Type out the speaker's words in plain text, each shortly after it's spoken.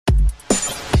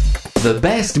The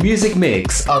best music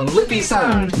mix on Liffey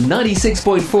Sound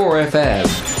 96.4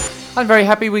 FM. And very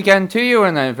happy weekend to you,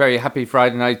 and a very happy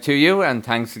Friday night to you, and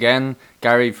thanks again,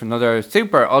 Gary, for another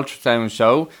super ultrasound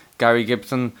show. Gary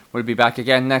Gibson will be back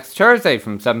again next Thursday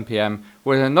from 7pm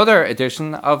with another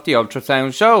edition of the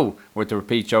Ultrasound Show, with the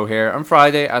repeat show here on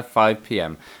Friday at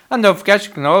 5pm. And don't forget,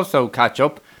 you can also catch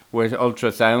up with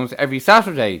Ultrasounds every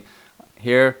Saturday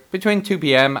here between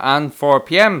 2pm and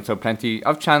 4pm, so plenty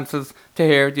of chances to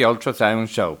hear the Ultrasound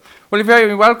Show. Well, you're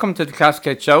very welcome to the Classic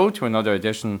Hit Show, to another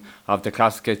edition of the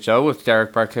Classic Hit Show. It's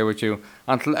Derek Burke here with you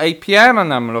until 8pm,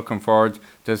 and I'm looking forward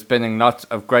to spinning lots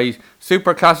of great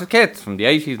super classic hits from the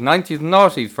 80s, 90s and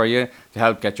noughties for you to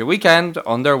help get your weekend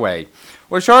underway.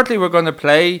 Well, shortly we're going to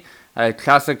play a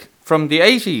classic from the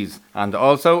 80s and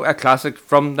also a classic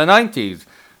from the 90s.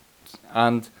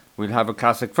 And we'll have a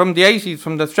classic from the 80s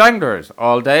from the Stranglers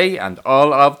all day and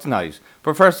all of tonight.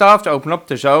 But first off, to open up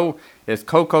the show is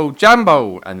Coco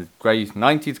Jambo and a great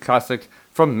 90s classic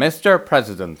from Mr.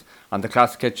 President on the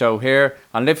Classic Hit Show here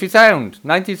on Liffey Sound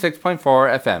 96.4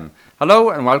 FM.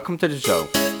 Hello and welcome to the show.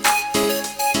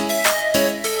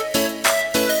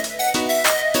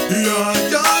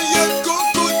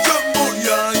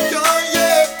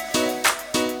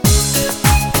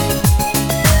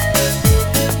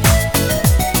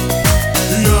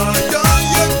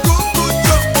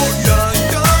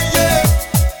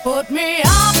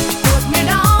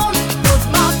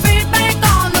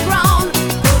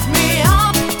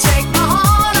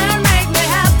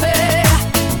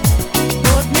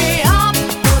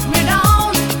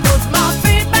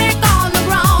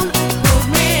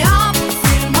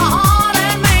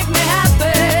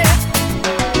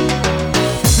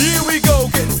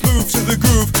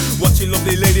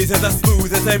 As I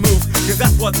smooth as they move, cause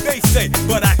that's what they say,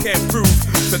 but I can't prove.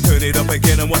 So turn it up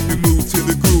again and watch me move to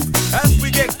the groove. As we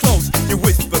get close, you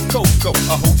whisper Coco,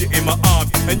 I hold you in my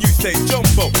arms and you say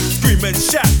Jumbo. Scream and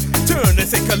shout, turn and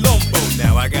say Colombo.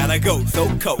 Now I gotta go, so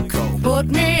Coco. Put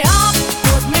me up,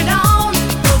 put me down,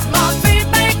 put my feet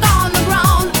back on the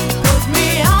ground. Put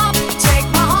me up, take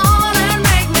my heart and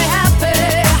make me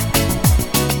happy.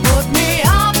 Put me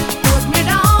up, put me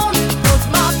down, put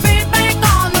my feet back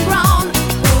on the ground.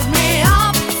 Put me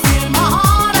up, feel my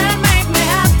heart and make me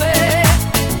happy.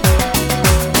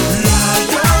 Yeah,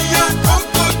 yeah, yeah,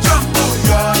 Coco Jumbo,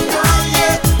 yeah, yeah,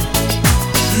 yeah.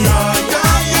 Yeah,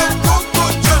 yeah, yeah, Coco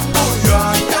Jumbo,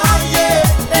 yeah, yeah, yeah.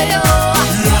 Hey, oh.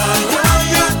 Yeah, yeah,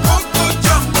 yeah, Coco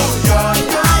Jumbo, yeah,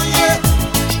 yeah, yeah.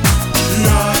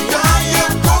 Yeah, yeah,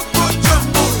 yeah, Coco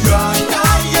Jumbo, yeah,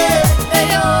 yeah, yeah. Hey,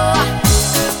 oh.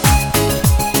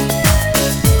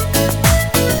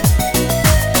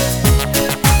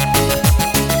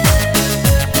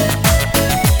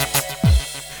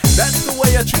 That's the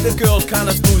way I treat the girls,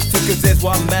 kinda smooth too, cause there's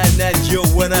one man and you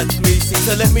and that's me. See,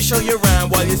 so let me show you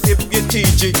around while you sip your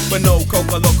TG. But no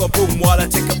Coca Loco boom while I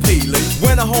take a peeling.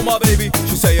 When I hold my baby,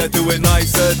 she say I do it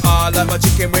nice. And I like my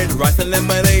chicken with rice and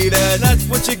lemonade. And that's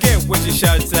what you get when she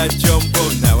shouts that Jumbo.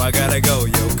 Now I gotta go,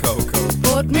 yo Coco.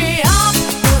 Put me up,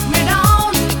 put me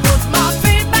down, put my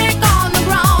feet back on the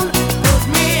ground. Put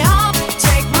me up,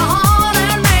 take my heart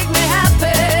and make me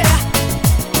happy.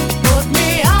 Put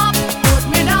me up, put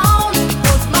me down,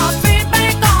 put my feet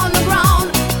back on the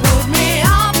ground. Put me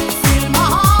up, feel my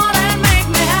heart and make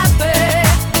me happy.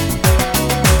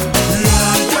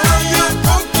 Yeah, yeah, yeah,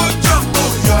 Coco Jumbo,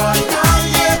 yeah, yeah,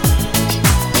 yeah.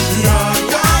 Yeah,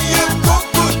 yeah, yeah,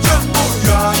 Coco Jumbo,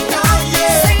 yeah, yeah,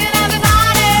 yeah. Sing it,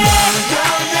 everybody.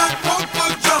 Yeah, yeah, Coco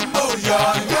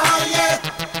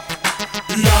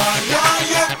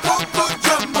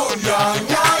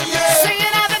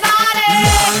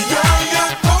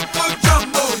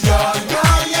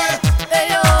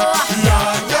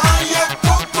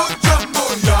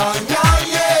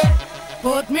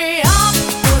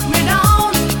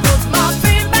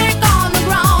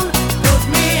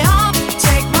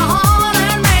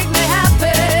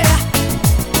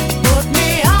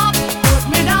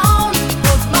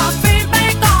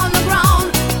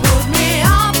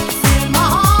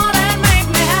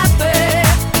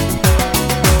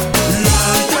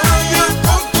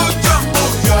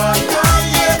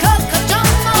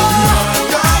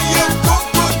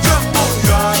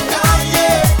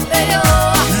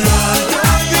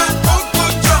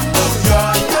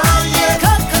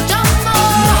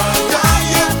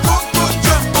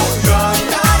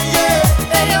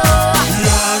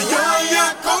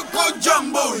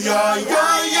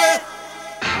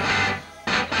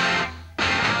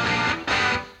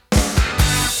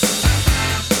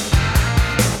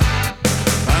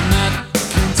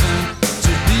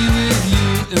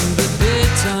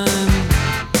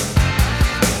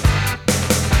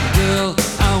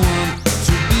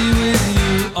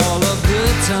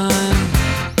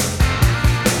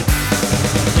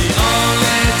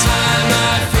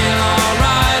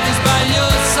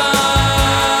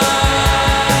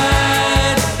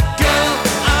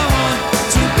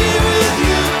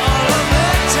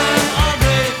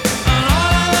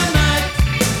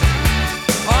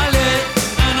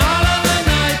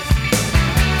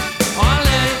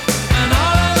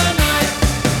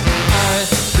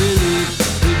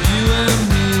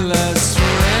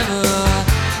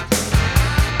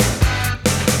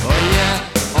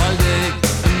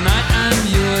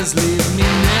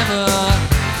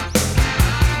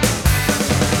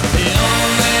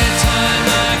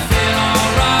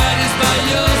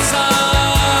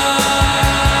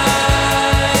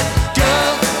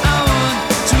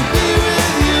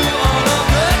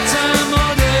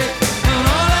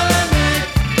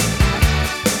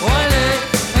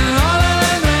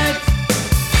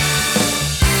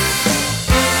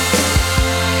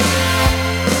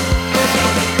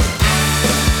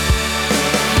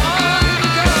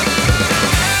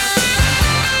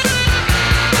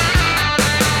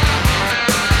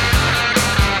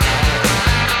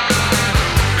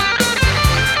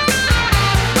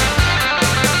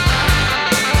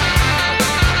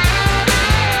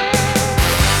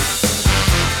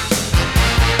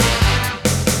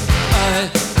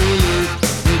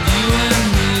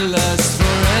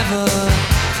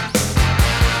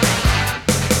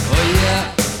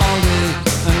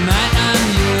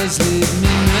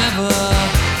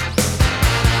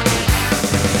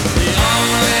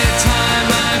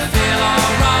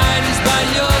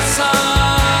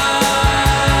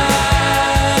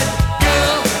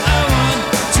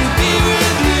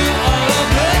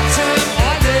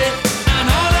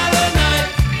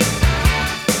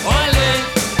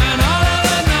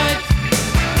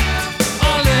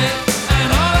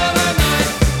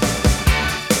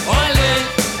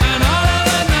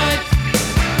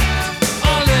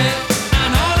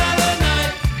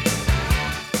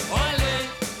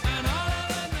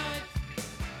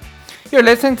you're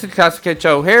listening to the Classic Hit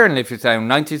Show here in Liffey Sound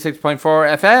 96.4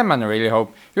 FM, and I really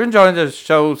hope you're enjoying the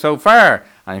show so far.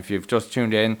 And if you've just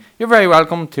tuned in, you're very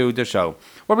welcome to the show.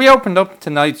 Well, we opened up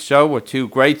tonight's show with two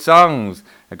great songs.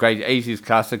 A great 80s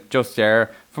classic just there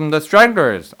from the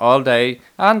Stranglers, All Day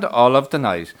and All of the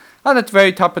Night. And at the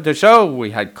very top of the show,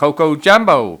 we had Coco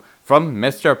Jambo from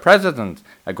Mr. President,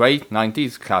 a great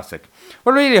 90s classic.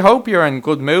 Well, really hope you're in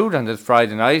good mood on this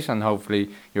Friday night, and hopefully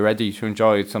you're ready to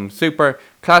enjoy some super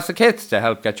classic hits to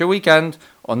help get your weekend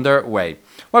underway.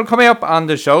 Well, coming up on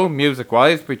the show,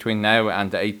 music-wise, between now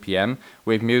and 8 p.m,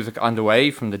 we have music on the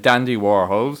way from the Dandy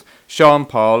Warhols, Sean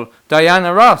Paul,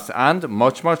 Diana Ross, and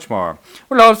much, much more.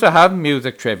 We'll also have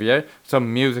music trivia,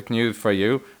 some music news for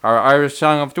you, our Irish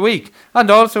Song of the Week,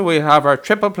 and also we'll have our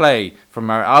triple play from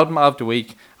our Album of the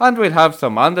Week, and we'll have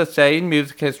some On This Day in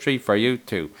music history for you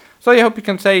too. So I hope you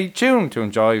can stay tuned to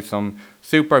enjoy some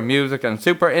super music and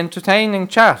super entertaining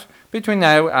chat between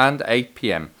now and 8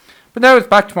 p.m. But now it's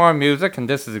back to more music, and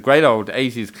this is a great old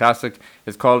 80s classic.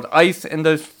 It's called Ice in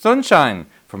the Sunshine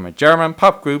from a German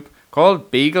pop group called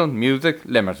Beagle Music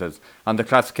Limited on the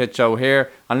Classic Hit Show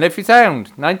here on Liffey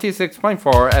Sound 96.4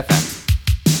 FM.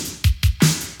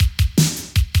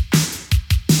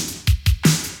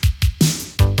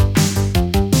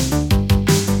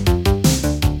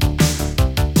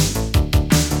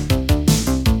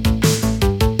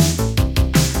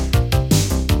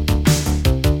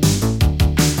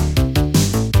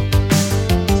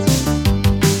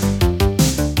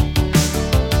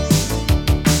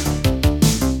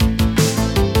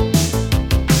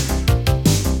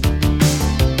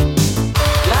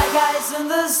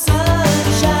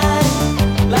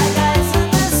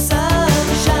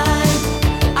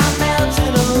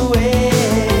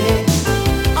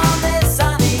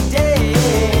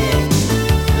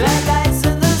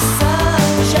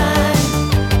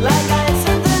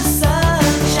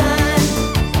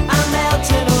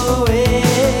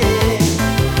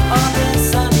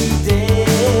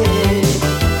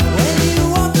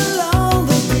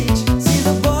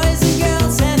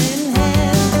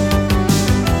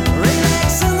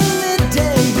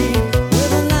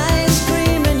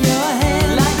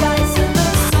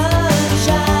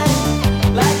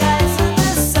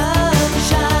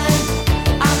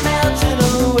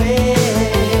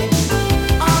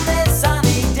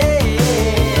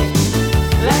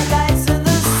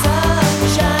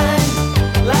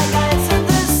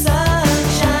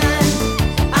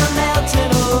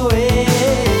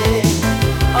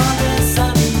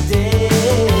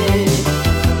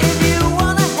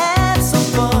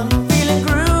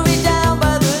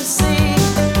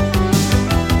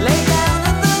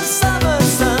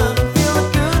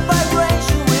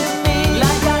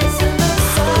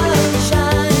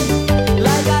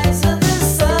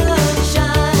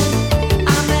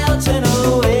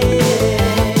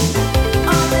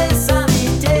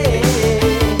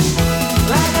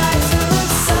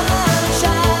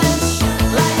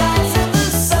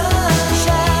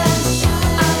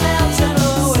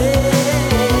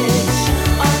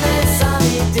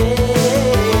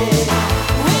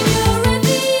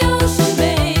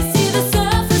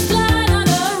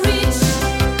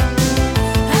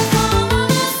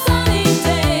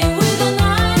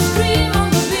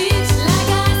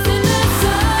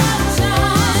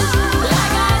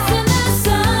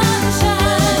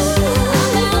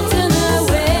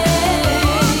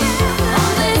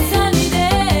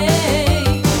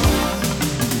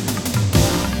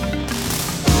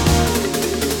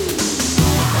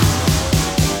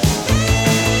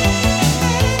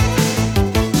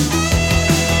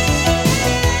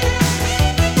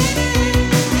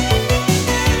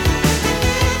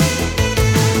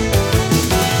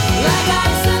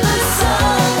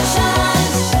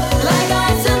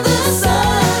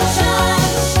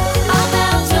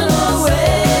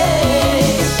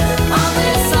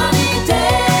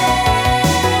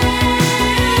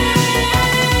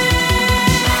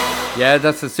 Yeah,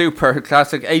 that's a super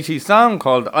classic 80s song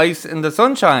called Ice in the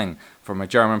Sunshine from a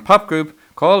German pop group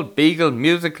called Beagle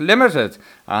Music Limited.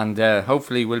 And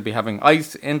hopefully we'll be having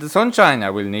ice in the sunshine. I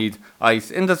will need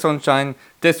ice in the sunshine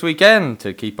this weekend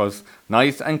to keep us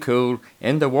nice and cool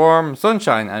in the warm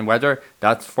sunshine and weather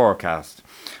that's forecast.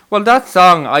 Well, that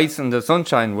song, Ice in the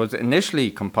Sunshine, was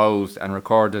initially composed and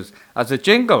recorded as a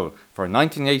jingle for a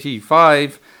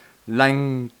 1985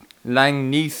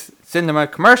 Langnese cinema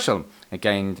commercial. It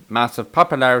gained massive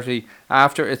popularity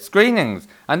after its screenings,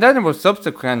 and then it was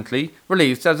subsequently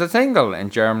released as a single in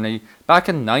Germany back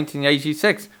in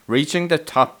 1986, reaching the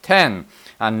top 10.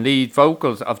 And lead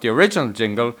vocals of the original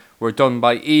jingle were done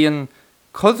by Ian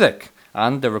Cusick,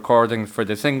 and the recordings for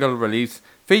the single release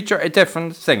feature a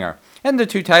different singer. In the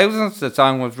 2000s, the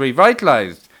song was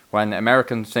revitalised when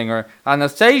American singer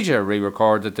Anastasia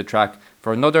re-recorded the track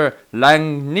for another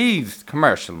Langnese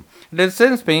commercial. It has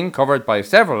since been covered by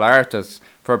several artists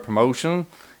for promotion,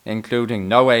 including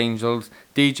No Angels,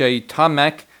 DJ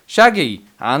Tomek, Shaggy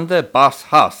and the Boss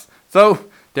Hoss. So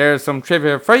there's some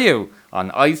trivia for you on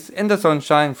Ice in the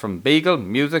Sunshine from Beagle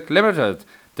Music Limited,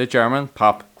 the German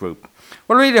pop group.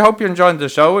 Well, really hope you're enjoying the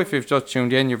show. If you've just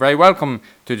tuned in, you're very welcome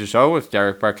to the show. It's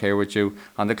Derek Burke here with you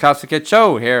on the Classic Hit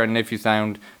Show here on If You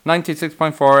Sound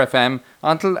 96.4 FM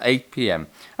until 8 p.m.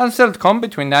 And still to come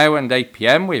between now and 8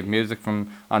 p.m, we have music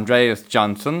from Andreas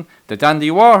Johnson, the Dandy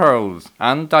Warhols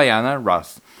and Diana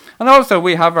Ross. And also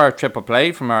we have our triple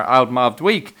play from our album of the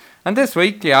week. And this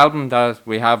week the album that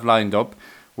we have lined up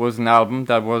was an album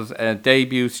that was a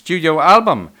debut studio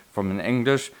album from an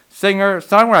English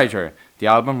singer-songwriter. The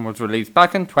album was released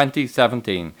back in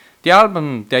 2017. The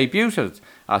album debuted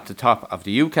at the top of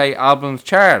the UK albums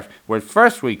chart with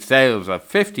first week sales of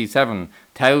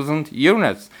 57,000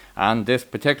 units, and this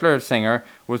particular singer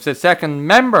was the second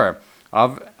member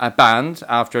of a band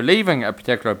after leaving a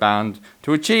particular band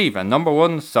to achieve a number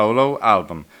one solo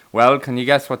album. Well, can you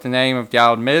guess what the name of the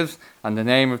album is and the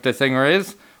name of the singer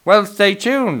is? Well, stay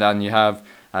tuned and you have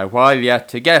a while yet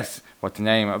to guess what the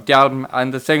name of the album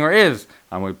and the singer is,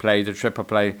 and we'll play the triple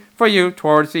play for you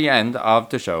towards the end of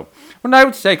the show. Well,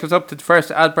 now to take us up to the first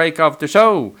ad break of the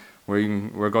show,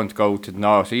 we're going to go to the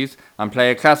Naughties and play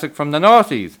a classic from the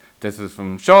Naughties. This is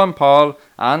from Sean Paul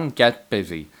and Get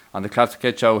Busy on the Classic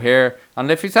Hit Show here on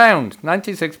Liffey Sound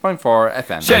 96.4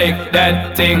 FM. Shake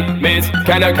that thing, miss.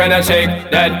 Can I shake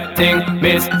that thing,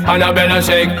 miss? Annabella,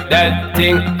 shake that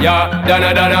thing, yeah.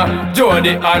 Donna,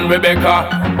 Jody and Rebecca,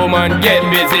 woman, get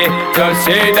busy. Just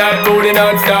shake that booty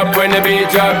non-stop when the beat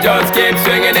drop. Just keep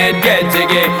swinging it, get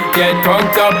jiggy. Get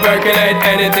crunked up, percolate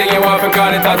anything you want.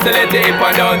 Because it's oscillate it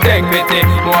and don't take pity.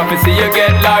 More to see you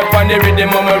get life on the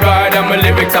rhythm of my ride. And my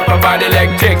lyrics up about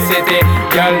electricity.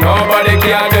 Girl, nobody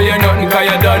can do you nothing cause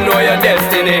you don't know your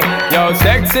destiny. Yo,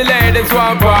 sexy ladies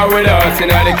want part with us.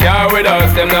 Inna the car with us,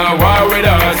 them not war with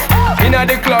us. Inna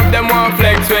the club, them want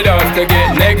flex with us. To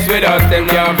get next with us, them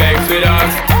can't vex with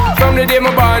us. From the day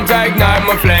my bond, I ignite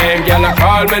my flame. Girl, I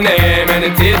call my name and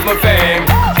it is my fame.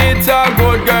 It's all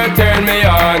good, girl, turn me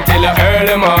on till I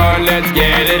early morn. Let's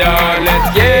get it on, let's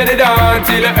get it on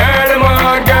till I early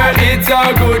morn. Girl, it's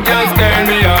all good, just turn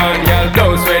me on. Girl,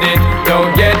 don't sweat it,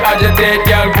 don't get agitated.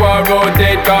 Girl, go and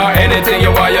rotate, cause anything you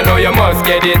want, you know you must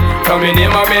get it. Coming in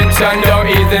my mention, don't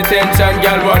ease the tension.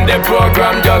 Girl, run the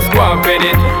program, just go and fit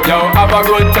it. Yo, have a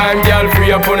good time, girl, free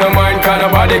up on your mind. Cause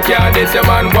nobody care, this your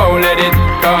man won't let it.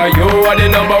 Cause you are the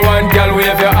number one, girl,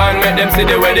 wave your hand, make them see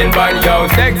the wedding band. Yo,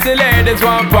 sexy ladies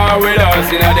want part with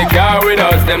us. Inna the car with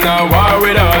us, them not war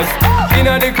with us.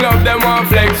 Inna the club, them want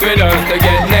flex with us. To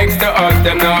get next to us,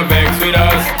 them not vex with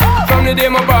us. From the day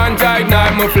my bond, I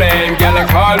ignite my flame. Girl, I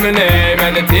call my name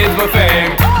and it is my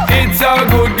fame. It's all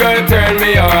good, girl, turn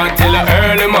me on till the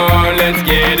early morn. Let's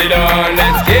get it on,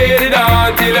 let's get it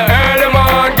on till the early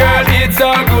morn. Girl, it's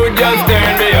all good, just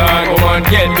turn me on. Come on,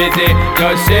 get busy,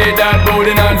 just shake that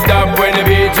booty non-stop. When the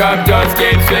beat drop, just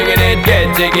keep swinging it, get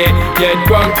jiggy. Get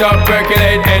crunked up,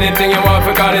 percolate anything you want.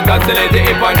 For call it oscillate it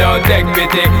if I don't take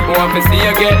pity. Want to see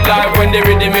you get live when the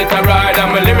rhythm is a ride.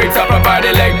 And my lyrics are provide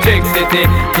electricity.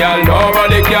 Girl,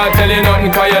 nobody can tell you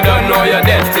nothing cause you don't know your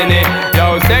destiny.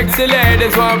 Yo, sexy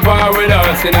ladies want part with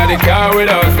us. Inna the car with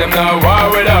us, them not war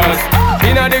with us.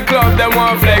 Inna the club, them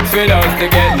want flex with us. To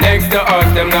get next to us,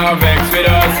 them not vex with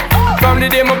us. From the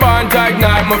day my bond, I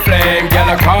ignite my flame. Girl,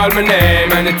 I call my name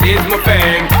and it is my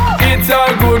fame. It's all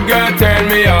good, girl, turn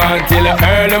me on till the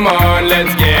early morn.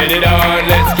 Let's get it on,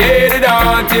 let's get it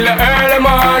on till the early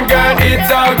morn. Girl, it's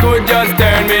all good, just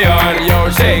turn me on. Yo,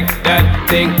 shake that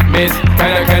thing, miss.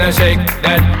 Can I shake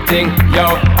that thing?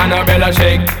 Yo, Annabella,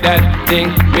 shake that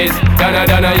thing, miss. Donna,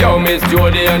 yo, Miss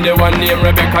Jody and the one named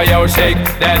Rebecca. Yo, shake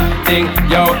that thing,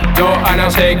 yo. Joanna,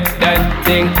 shake that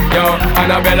thing, yo.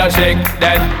 Annabella, shake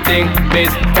that thing, miss.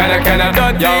 Can I,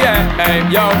 dirty, yeah. Hey,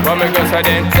 yo, what me go say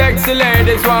then? Sexy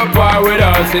ladies want part with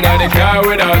us. Inna the car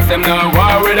with us, them not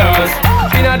war with us.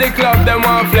 Inna the club, them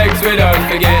want flex with us.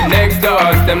 To get next to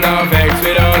us, them not vex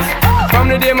with us. From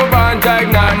the day my bond, I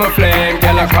ignite my flame.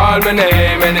 Girl, I call my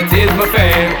name and it is my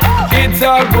fame. It's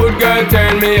all good, girl,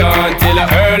 turn me on till the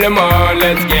early morn.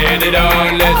 Let's get it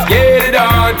on, let's get it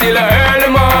on till the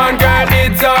early morn. Girl,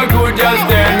 it's all good, just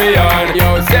turn me on.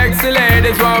 Yo, sexy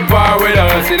ladies want part with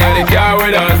us. Inna the car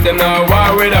with us, them not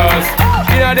war with us.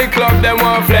 at the club, them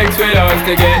want flex with us.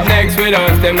 To get next with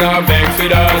us, them not vex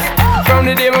with us. From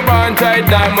the day my bond tight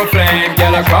down my flame,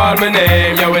 girl I call my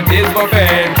name, yo it is my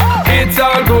fame. It's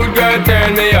all good, girl,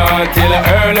 turn me on till I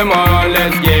earn them on.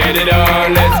 Let's get it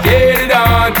on, let's get it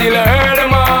on till I earn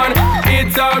them on.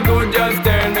 It's all good, just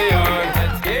turn me on.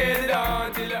 Let's get it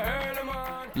on till I earn them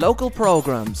on. Local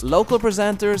programs, local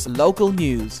presenters, local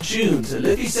news. Tune to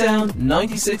Liffey Sound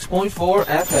 96.4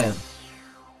 FM.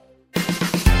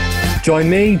 Join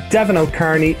me, Devin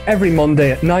O'Kearney, every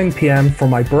Monday at 9 p.m. for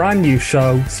my brand new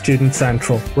show, Student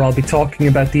Central, where I'll be talking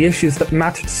about the issues that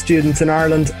matter to students in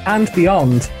Ireland and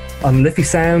beyond on Liffey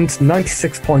Sound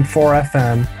 96.4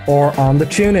 FM or on the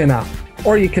TuneIn app.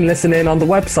 Or you can listen in on the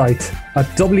website at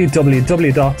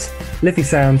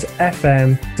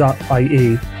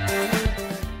www.liffeysoundfm.ie.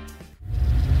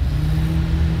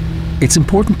 It's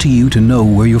important to you to know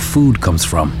where your food comes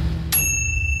from.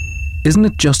 Isn't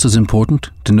it just as important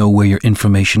to know where your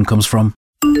information comes from?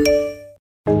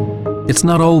 It's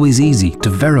not always easy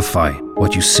to verify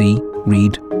what you see,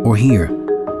 read, or hear.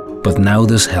 But now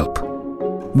there's help.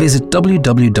 Visit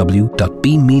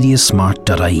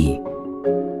www.bemediasmart.ie.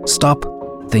 Stop,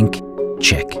 think,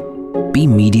 check. Be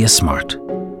Media Smart.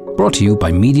 Brought to you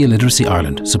by Media Literacy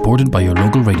Ireland, supported by your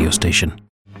local radio station.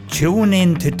 Tune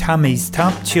in to Tommy's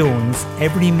Top Tunes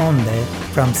every Monday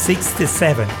from 6 to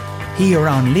 7 here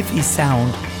on Liffey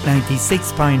Sound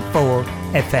 96.4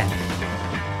 FM.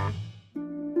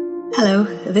 Hello,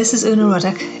 this is Una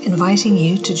Ruddock inviting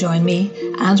you to join me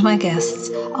and my guests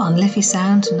on Liffey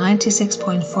Sound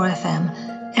 96.4 FM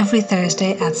every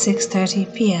Thursday at 6:30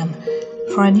 p.m.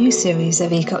 for a new series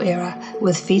of Eco Era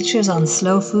with features on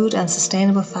slow food and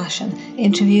sustainable fashion,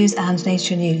 interviews and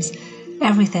nature news.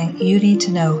 Everything you need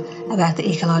to know about the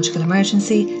ecological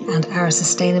emergency and our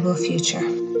sustainable future.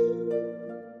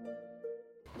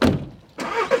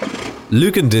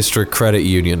 Lucan District Credit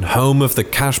Union, home of the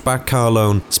Cashback Car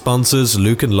Loan, sponsors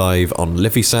Lucan Live on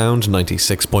Liffey Sound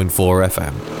 96.4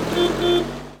 FM.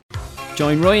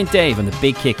 Join Roy and Dave on the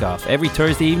Big Kickoff every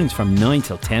Thursday evenings from 9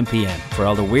 till 10 p.m. for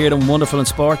all the weird and wonderful in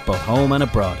sport, both home and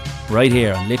abroad, right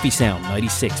here on Liffey Sound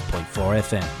 96.4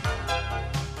 FM.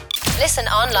 Listen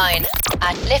online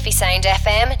at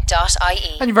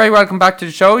liffeysoundfm.ie. And you're very welcome back to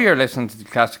the show. You're listening to the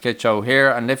Classic Hit Show here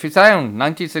on Liffey Sound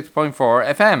 96.4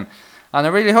 FM. And I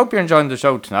really hope you're enjoying the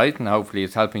show tonight, and hopefully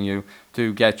it's helping you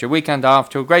to get your weekend off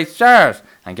to a great start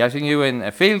and getting you in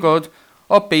a feel-good,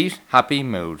 upbeat, happy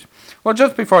mood. Well,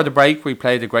 just before the break, we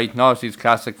played a great noughties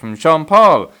classic from Sean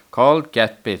Paul called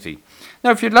Get Busy.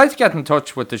 Now, if you'd like to get in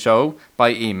touch with the show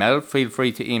by email, feel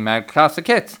free to email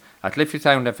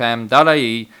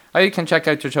classichits@liffeysoundfm.ie, or you can check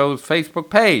out the show's Facebook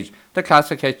page, The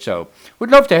Classic Hit Show. We'd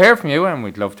love to hear from you, and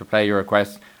we'd love to play your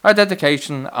request or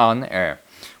dedication on air.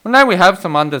 Well, now we have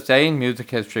some On This Day in music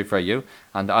history for you,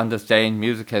 and On This Day in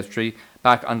music history,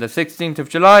 back on the 16th of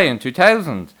July in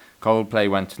 2000, Coldplay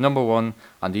went to number 1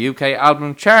 on the UK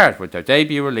album chart with their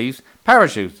debut release,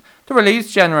 Parachutes. The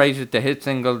release generated the hit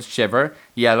singles Shiver,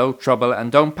 Yellow, Trouble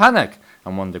and Don't Panic,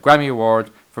 and won the Grammy Award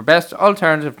for Best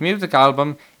Alternative Music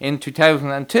Album in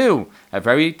 2002, a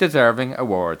very deserving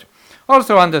award.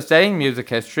 Also on this day in music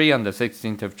history, on the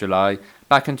 16th of July,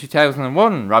 back in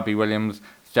 2001, Robbie Williams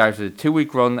started a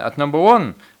 2-week run at number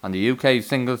 1 on the UK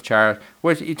singles chart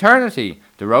with Eternity,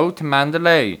 The Road to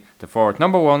Mandalay, the 4th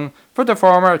number 1 for the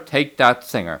former Take That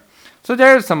singer. So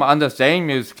there's some On This Day in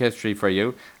music history for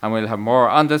you, and we'll have more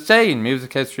On This Day in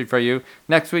music history for you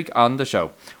next week on the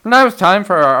show. Well, now it's time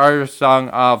for our Irish Song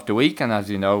of the Week, and as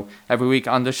you know, every week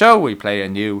on the show we play a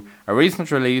recent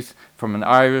release from an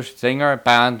Irish singer,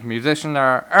 band, musician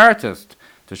or artist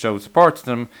to show support to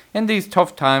them in these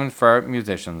tough times for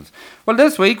musicians. Well,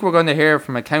 this week we're going to hear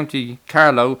from a County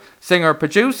Carlow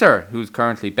singer-producer who's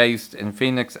currently based in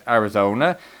Phoenix,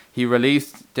 Arizona. He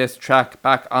released this track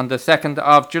back on the 2nd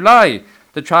of July.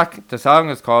 The song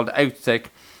is called Out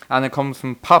Sick, and it comes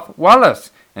from Pop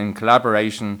Wallace in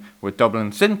collaboration with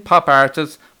Dublin synth pop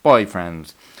artist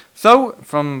Boyfriends. So,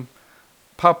 from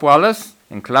Pop Wallace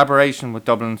in collaboration with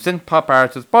Dublin synth pop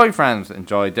artist Boyfriends,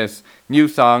 enjoy this new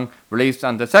song released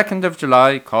on the 2nd of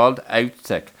July called Out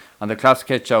Sick on the Classic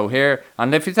Hit Show here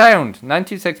on Liffey Sound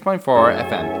 96.4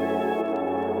 FM.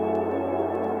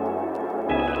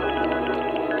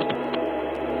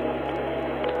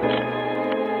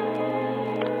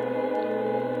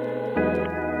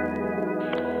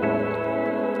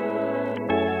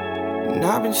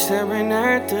 I've been staring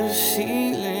at the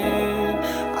ceiling,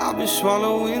 I've been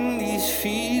swallowing these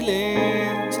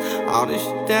feelings, all the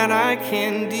shit that I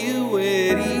can't deal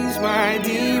with, ease my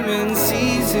demon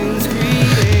seasons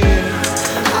greetings.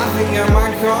 I think I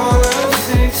might call up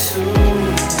sick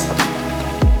soon.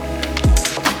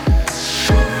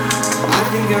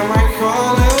 think I might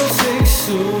call out sick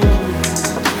soon.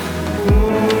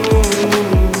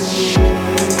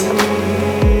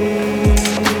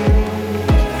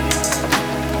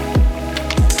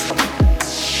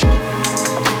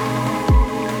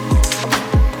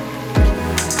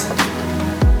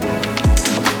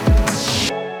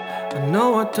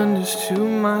 I've done this to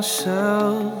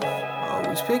myself,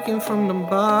 always picking from the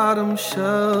bottom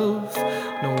shelf.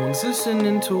 No one's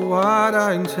listening to what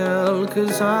I tell,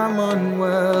 'cause I'm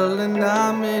unwell and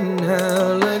I'm in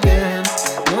hell again.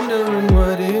 Wondering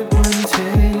what it would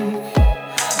take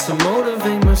to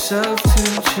motivate myself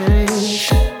to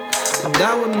change. And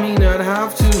that would mean I'd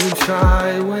have to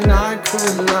try when I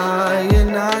could lie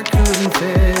and I couldn't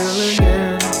fail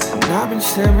again. And I've been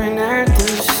staring at the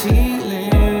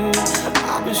ceiling,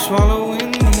 I've been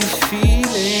swallowing these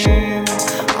feelings,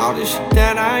 all this shit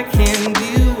that I can't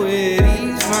deal with.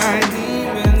 Ease my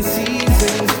demon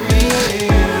seasons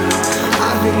breathing.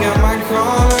 I think I might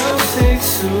call up sick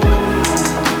soon.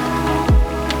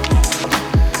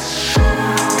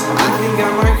 I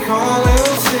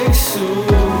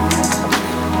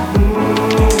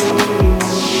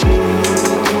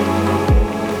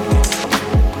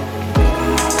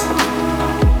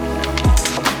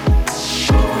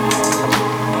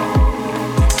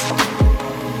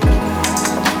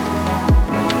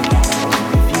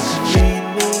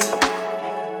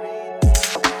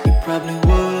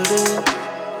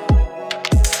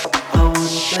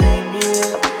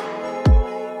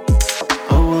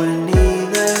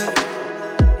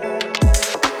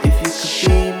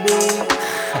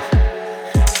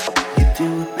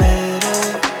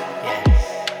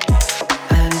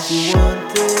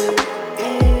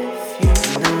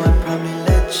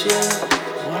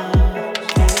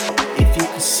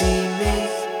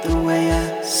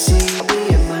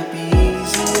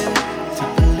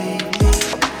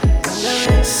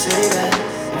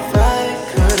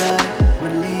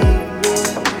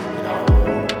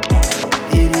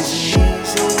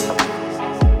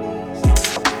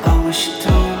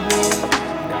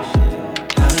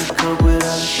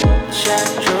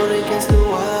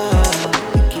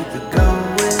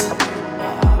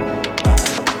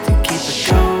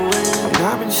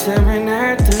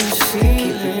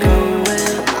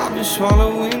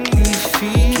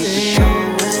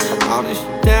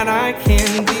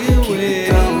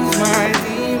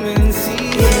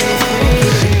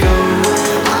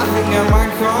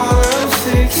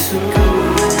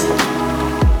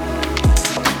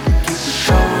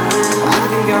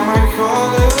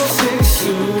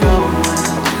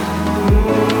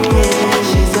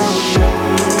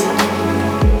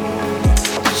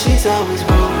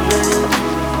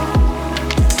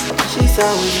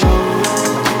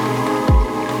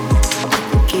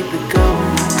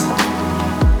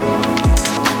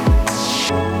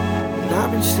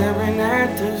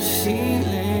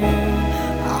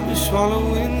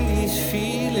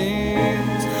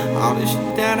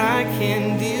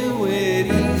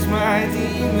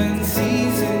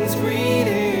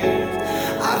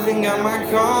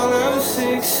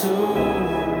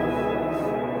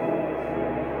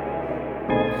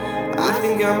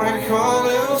think I might call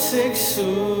up sick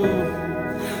soon.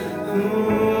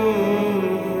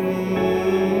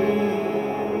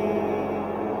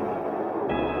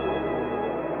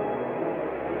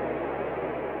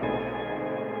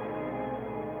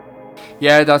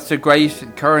 Yeah, that's a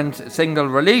great current single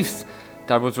release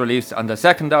that was released on the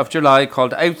 2nd of July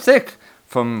called Out Sick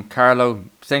from Carlo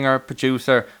singer,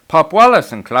 producer Pop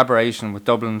Wallace in collaboration with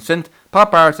Dublin synth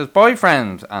pop artist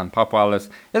Boyfriend. And Pop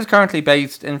Wallace is currently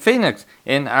based in Phoenix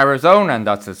in Arizona, and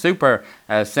that's a super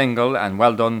single, and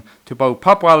well done to both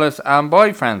Pop Wallace and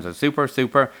Boyfriend. A super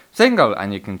single,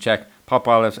 and you can check Pop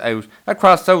Wallace out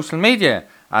across social media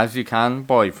as you can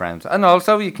Boyfriend. And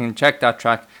also you can check that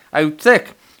track Out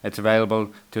Sick. It's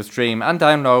available to stream and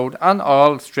download on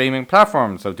all streaming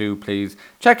platforms, so do please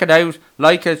check it out,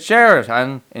 like it, share it,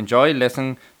 and enjoy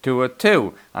listening to it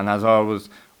too. And as always,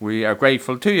 we are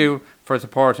grateful to you for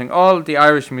supporting all the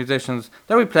Irish musicians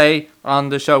that we play on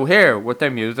the show here with their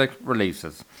music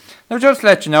releases. Now, just to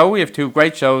let you know, we have two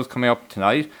great shows coming up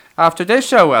tonight. After this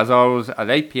show, as always, at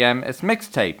 8 p.m, it's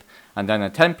Mixtape. And then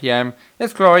at 10 p.m,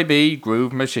 it's Glory B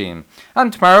Groove Machine.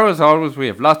 And tomorrow, as always, we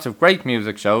have lots of great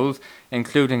music shows,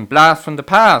 including Blast from the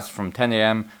Past from 10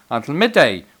 a.m. until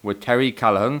midday with Terry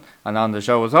Callahan. And on the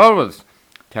show, as always,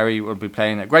 Terry will be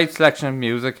playing a great selection of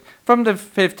music from the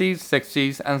 50s,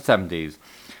 60s and 70s.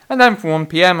 And then from 1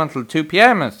 p.m. until 2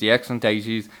 p.m, it's the excellent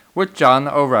 80s with John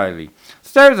O'Reilly.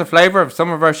 So there's a flavour of some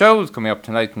of our shows coming up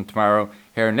tonight and tomorrow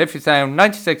here in Liffey Sound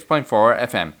 96.4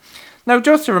 FM. Now,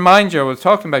 just to remind you, I was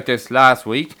talking about this last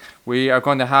week. We are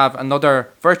going to have another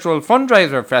virtual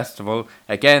fundraiser festival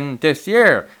again this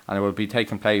year, and it will be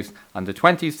taking place on the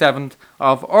 27th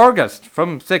of August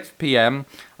from 6 p.m.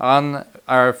 on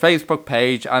our Facebook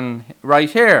page and right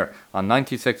here on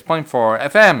 96.4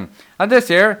 FM. And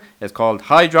this year is called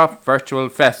High Drop Virtual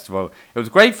Festival. It was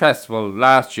a great festival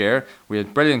last year. We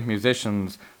had brilliant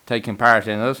musicians taking part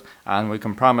in it, and we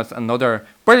can promise another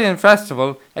brilliant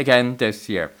festival again this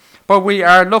year. But we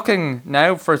are looking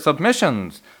now for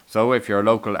submissions. So if you're a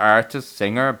local artist,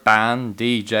 singer, band,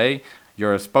 DJ,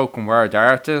 you're a spoken word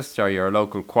artist, or you're a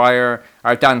local choir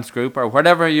or dance group or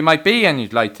whatever you might be, and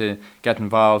you'd like to get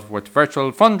involved with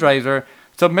virtual fundraiser,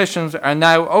 submissions are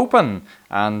now open,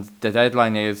 and the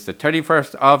deadline is the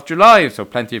 31st of July, so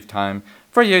plenty of time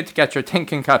for you to get your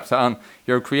thinking caps on,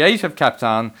 your creative caps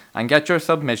on, and get your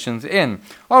submissions in.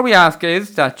 All we ask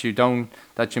is that you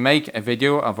make a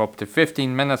video of up to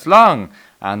 15 minutes long,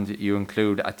 and you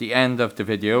include at the end of the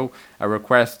video a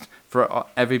request for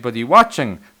everybody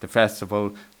watching the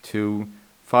festival to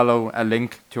follow a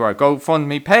link to our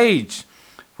GoFundMe page,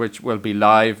 which will be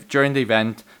live during the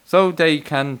event, so they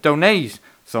can donate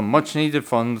some much needed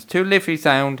funds to Liffey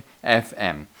Sound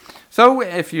FM. So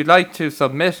if you'd like to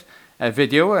submit a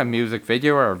video, a music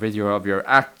video or a video of your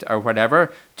act or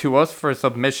whatever to us for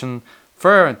submission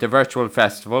for the virtual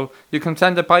festival, you can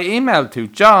send it by email to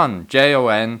John,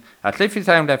 Jon, at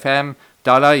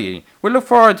liffeysoundfm.ie. We look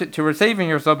forward to receiving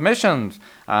your submissions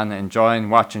and enjoying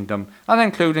watching them and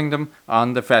including them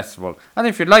on the festival. And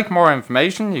if you'd like more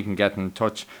information, you can get in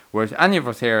touch with any of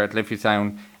us here at Liffey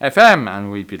Sound FM,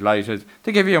 and we'd be delighted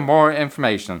to give you more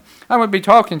information. And we'll be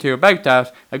talking to you about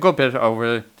that a good bit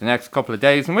over the next couple of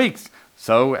days and weeks.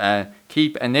 So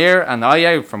keep an ear and eye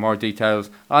out for more details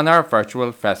on our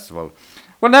virtual festival.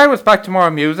 Well, now it's back to more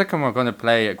music, and we're going to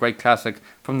play a great classic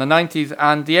from the 90s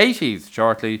and the 80s.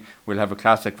 Shortly, we'll have a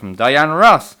classic from Diana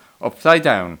Ross, Upside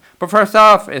Down. But first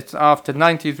off, it's off to the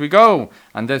 90s we go,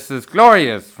 and this is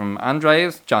Glorious from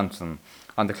Andreas Johnson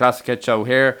on the Classic Hit Show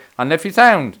here on Liffey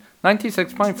Sound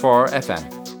 96.4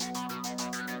 FM.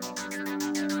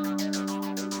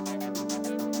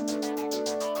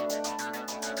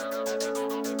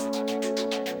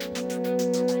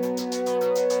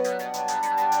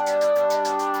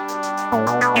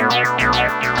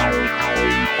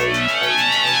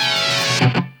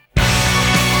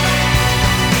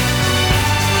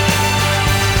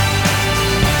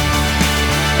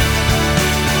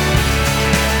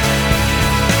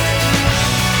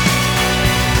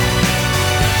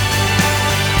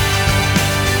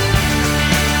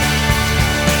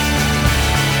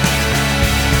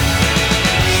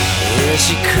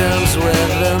 She comes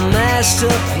with a master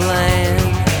plan,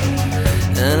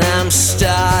 and I'm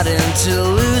starting to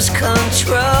lose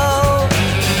control.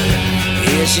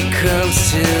 Here she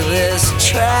comes to this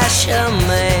trasher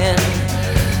man,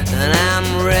 and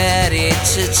I'm ready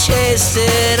to chase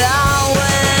it all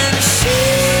when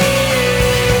she's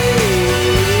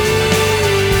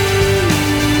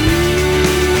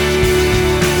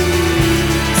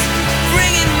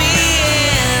bringing me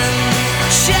in,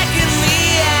 checking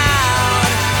me out,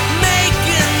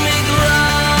 making me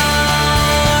glorious.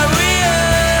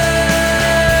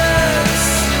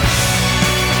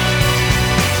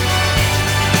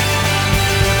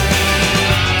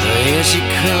 Here she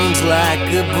comes like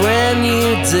a brand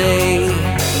new day,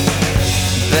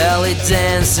 belly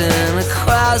dancing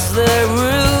across the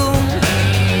room.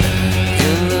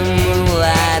 In the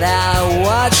moonlight I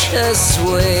watch her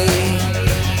sway,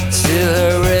 to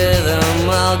her rhythm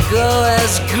I'll go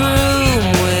as groom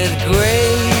with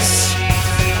grace.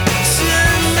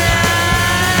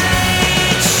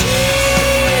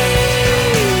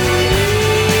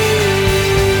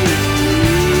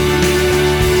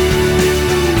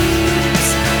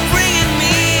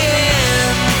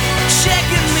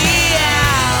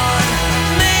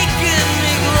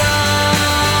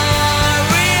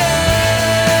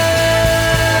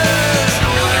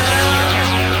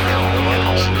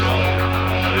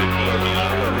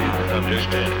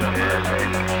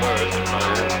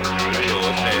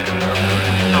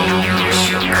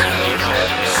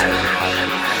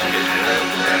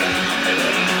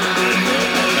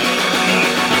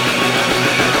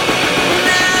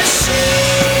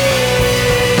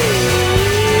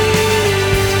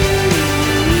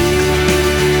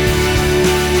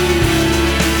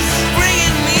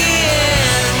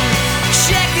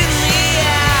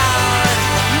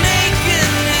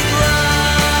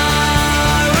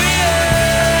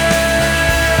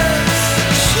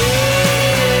 She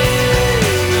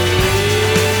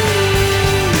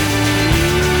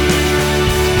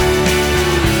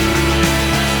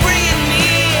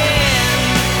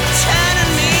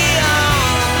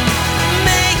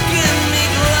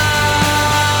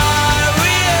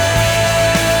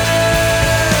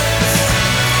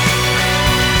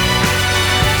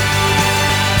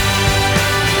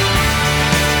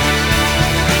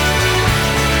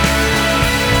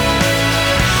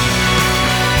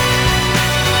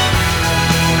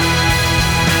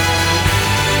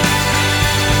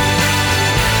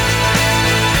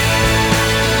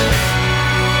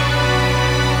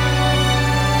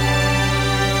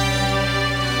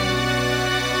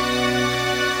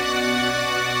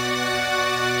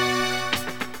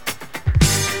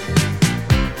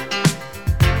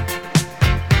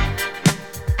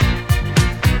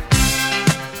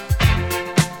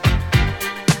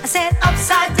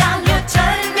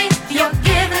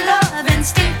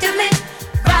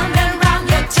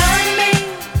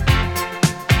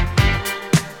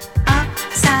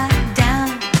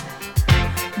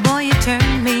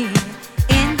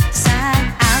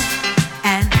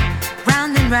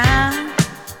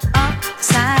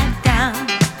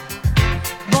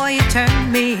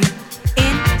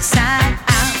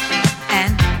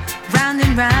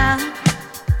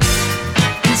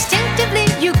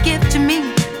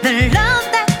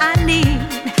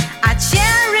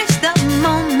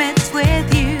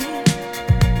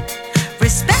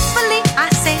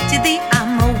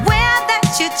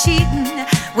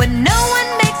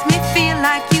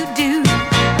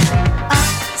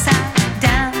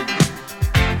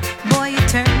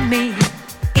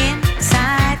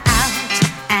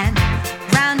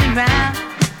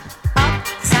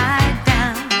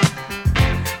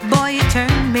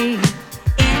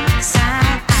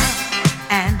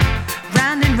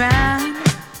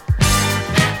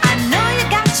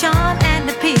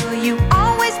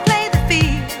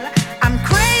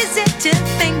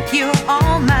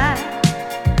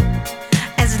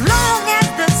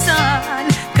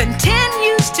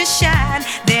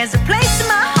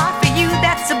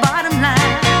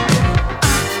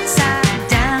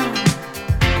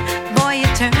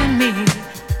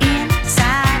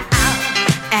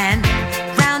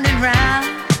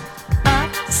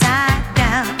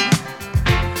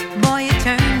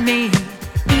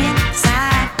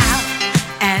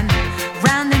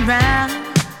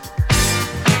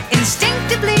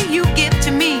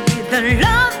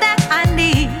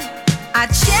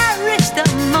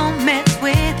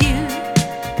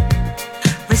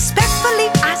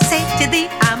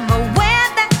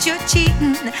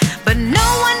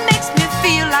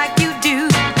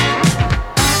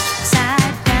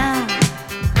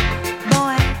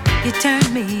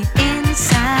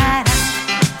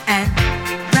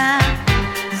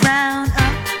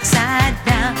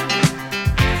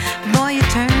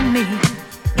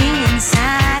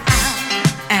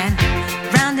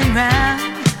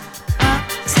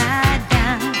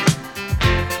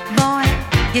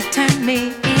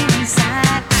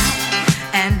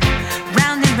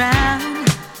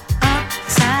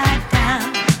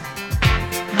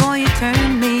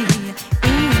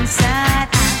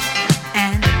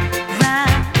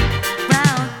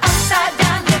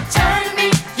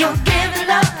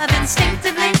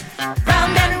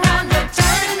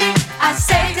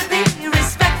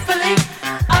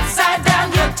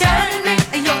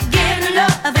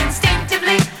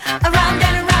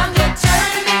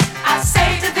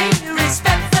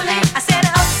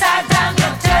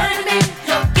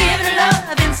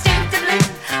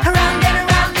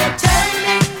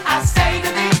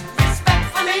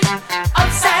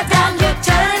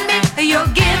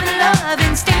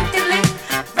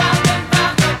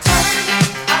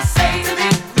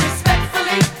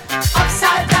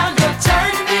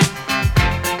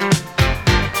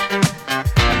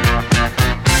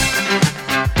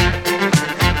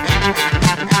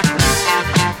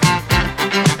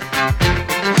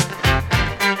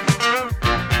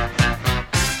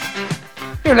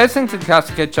You're listening to the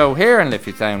Classic Hit Show here on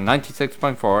Liffey Sound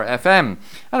 96.4 FM. And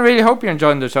I really hope you're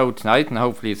enjoying the show tonight, and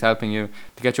hopefully it's helping you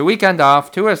to get your weekend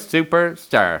off to a super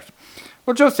start.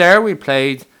 Well, just there we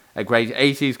played a great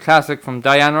 80s classic from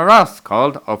Diana Ross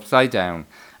called Upside Down.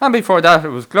 And before that it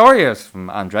was Glorious from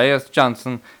Andreas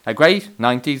Johnson, a great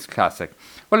 90s classic.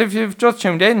 Well, if you've just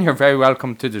tuned in, you're very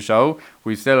welcome to the show.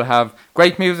 We still have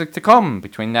great music to come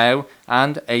between now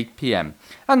and 8 p.m.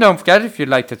 And don't forget, if you'd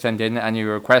like to send in any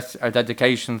requests or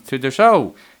dedications to the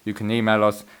show, you can email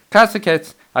us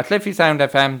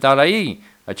classichits@liffeysoundfm.ie,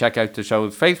 or check out the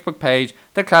show's Facebook page,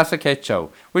 The Classic Hit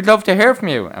Show. We'd love to hear from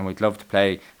you, and we'd love to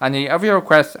play any of your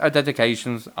requests or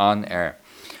dedications on air.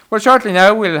 Well, shortly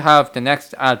now we'll have the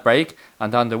next ad break,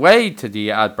 and on the way to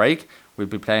the ad break we'll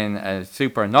be playing a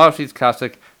super noughties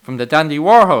classic from the Dandy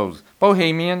Warhols,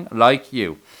 Bohemian Like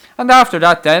You. And after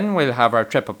that then we'll have our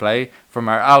triple play from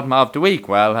our album of the week.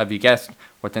 Well, have you guessed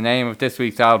what the name of this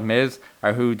week's album is,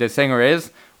 or who the singer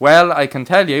is? Well, I can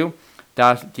tell you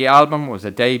that the album was a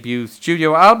debut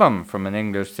studio album from an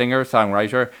English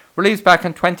singer-songwriter released back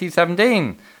in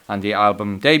 2017, and the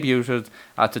album debuted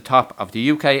at the top of the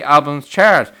UK albums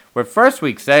chart with first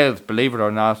week sales, believe it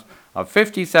or not, of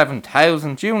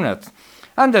 57,000 units.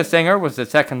 And the singer was the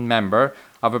second member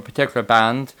of a particular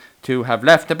band to have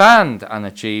left the band and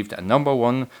achieved a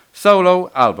 #1 solo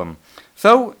album.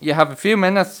 So you have a few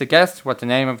minutes to guess what the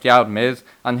name of the album is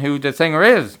and who the singer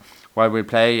is, while we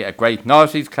play a great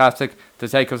noughties classic to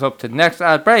take us up to the next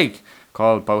ad break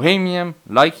called Bohemian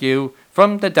Like You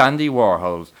from the Dandy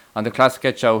Warhols on the Classic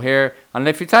Hit Show here on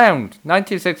Liffey Sound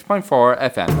 96.4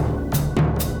 FM.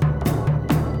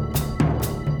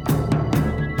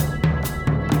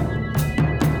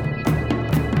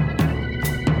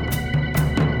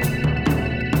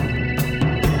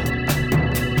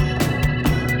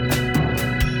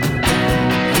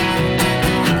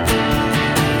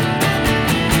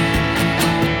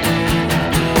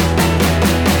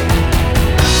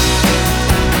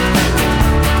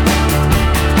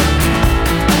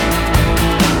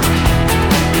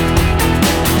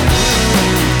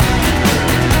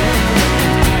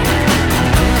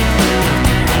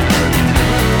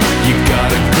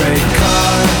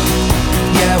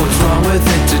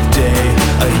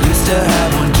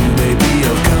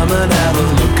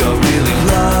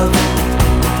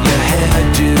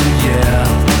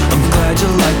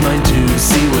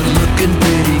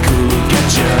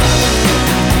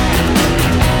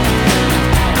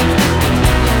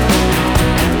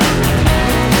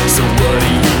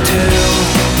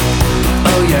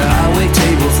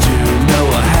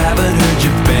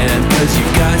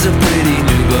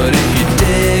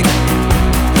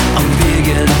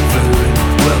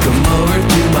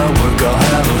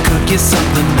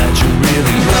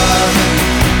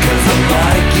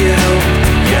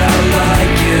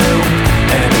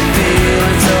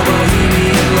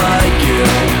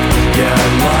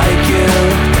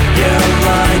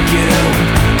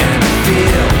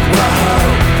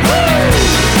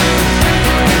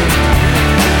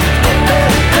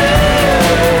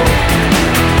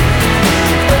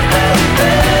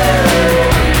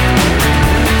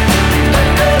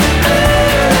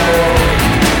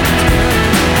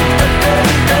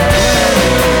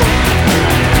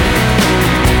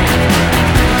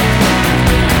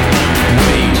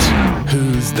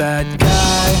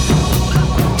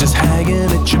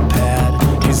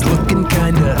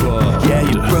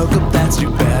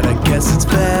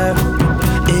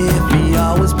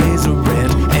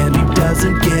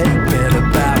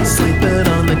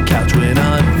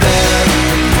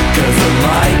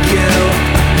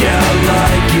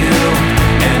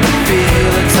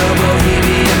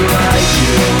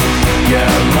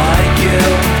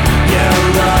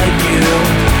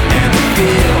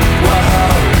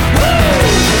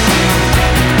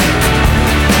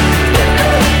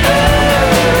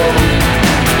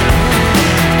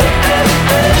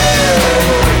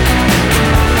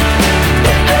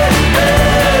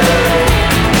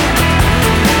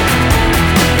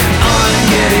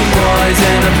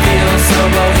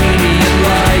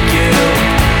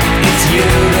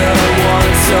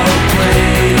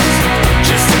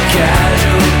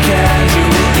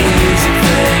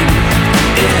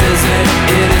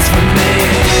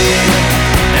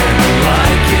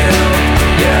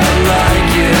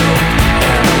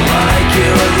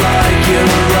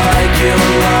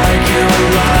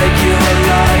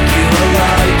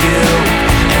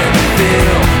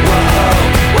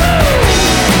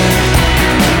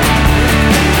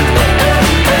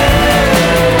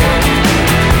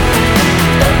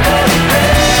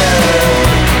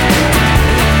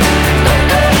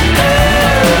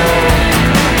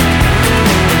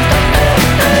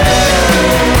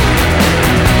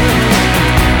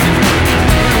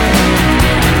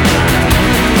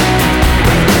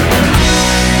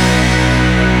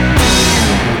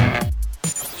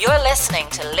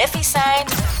 Liffey Sound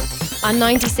on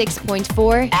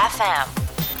 96.4 FM.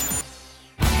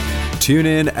 Tune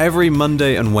in every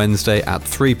Monday and Wednesday at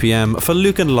 3 p.m. for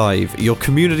Lucan Live, your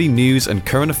community news and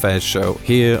current affairs show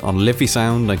here on Liffey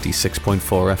Sound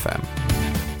 96.4 FM.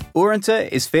 Uaireanta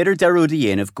is féidir dearúd a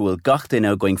dhéanamh go bhfuil gach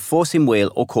duine going fós imhfuil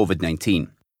ó COVID-19.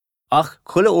 Ach,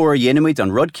 chuile uair dhéanamid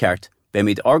an rud ceart, be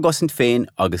míid argosint féin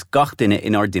agus gach duine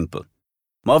in our dimple.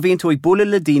 Má bhíonn tú ag bula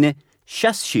le daoine,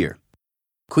 seas siar.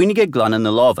 Cuoinige glanna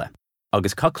na láva,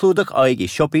 agus cá clúdach aig I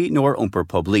siopaí nóir iompar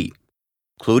poblí.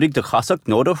 Clúdig de chasach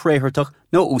nó do chréthirtach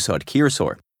nó úsáid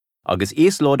círsóir. Agus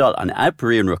is lódal an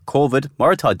aibríonn ru COVID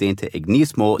mar atá déanta ag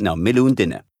níos mó ná milliún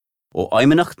duine. Ó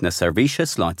aimimenacht na seirbhíse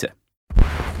sláinte.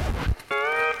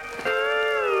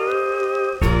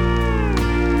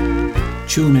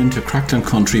 Tune in to Crackdown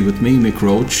Country with me, Mick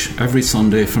Roach, every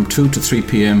Sunday from 2 to 3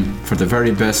 p.m. for the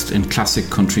very best in classic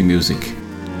country music.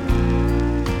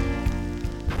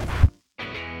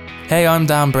 Hey, I'm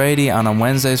Dan Brady, and on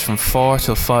Wednesdays from 4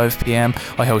 till 5 p.m.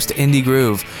 I host Indie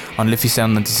Groove on Liffey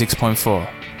Sound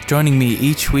 96.4. Joining me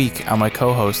each week are my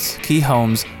co-hosts Keith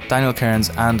Holmes, Daniel Kearns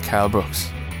and Carl Brooks.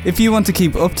 If you want to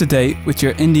keep up to date with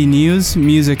your indie news,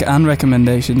 music and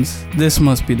recommendations, this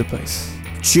must be the place.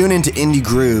 Tune into Indie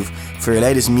Groove for your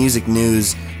latest music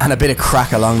news and a bit of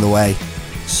crack along the way.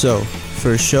 So,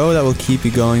 for a show that will keep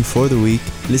you going for the week,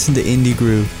 listen to Indie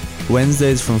Groove,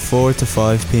 Wednesdays from 4 to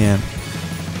 5 p.m.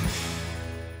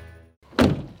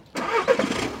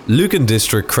 Lucan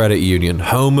District Credit Union,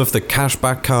 home of the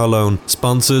Cashback Car Loan,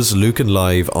 sponsors Lucan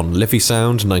Live on Liffey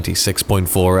Sound 96.4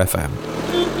 FM.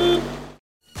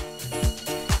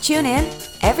 Tune in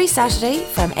every Saturday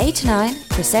from 8 to 9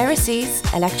 for Sarah C's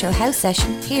Electro House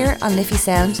Session here on Liffey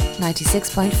Sound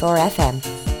 96.4 FM.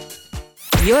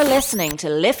 You're listening to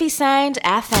Liffey Sound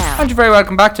FM. And you're very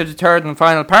welcome back to the third and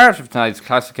final part of tonight's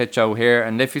Classic Hit Show here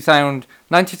on Liffey Sound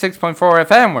 96.4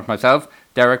 FM with myself,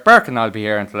 Derek Burke, and I'll be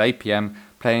here until 8 p.m.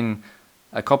 playing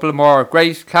a couple of more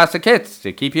great classic hits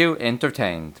to keep you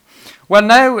entertained. Well,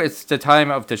 now it's the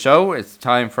time of the show. It's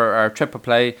time for our triple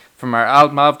play from our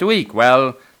album of the week.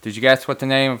 Well, did you guess what the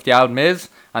name of the album is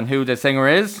and who the singer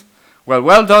is?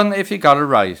 Well done if you got it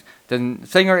right. The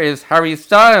singer is Harry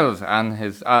Styles, and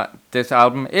his this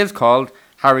album is called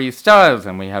Harry Styles,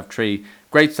 and we have 3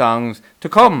 great songs to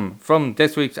come from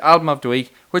this week's album of the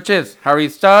week, which is Harry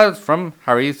Styles from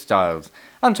Harry Styles.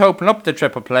 And to open up the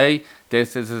triple play,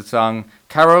 this is the song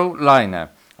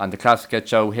Carolina on the Classic Hit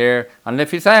Show here on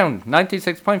Liffey Sound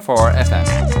 96.4 FM.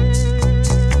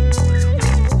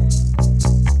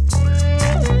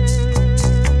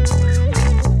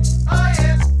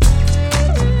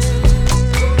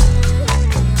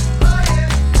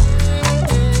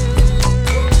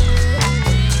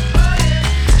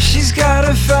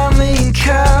 Family in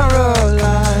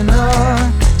Carolina,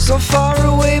 so far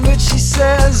away, but she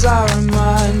says I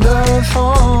remind her of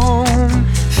home,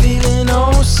 feeling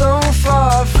oh so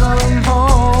far from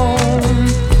home.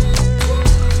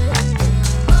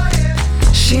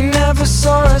 She never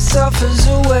saw herself as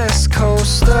a West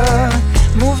Coaster,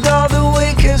 moved all the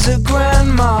way cause her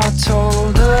grandma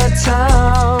told her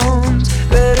towns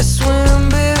better swim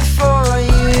before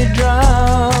you drown.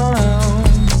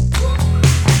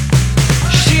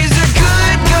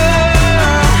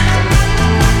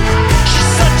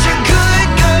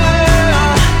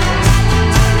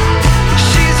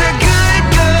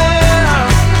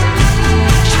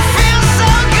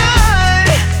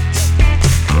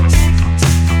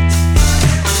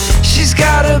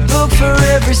 For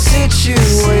every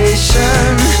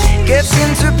situation, gets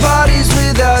into parties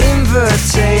without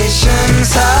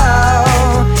invitations.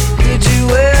 How could you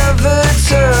ever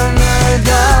turn her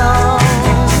down?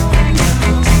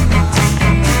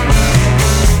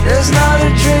 There's not a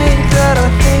drink that I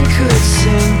think could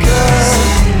sink her.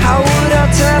 How would I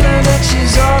tell her that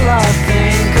she's all I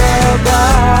think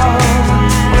about?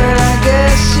 Well, I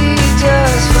guess she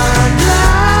just found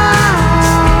out.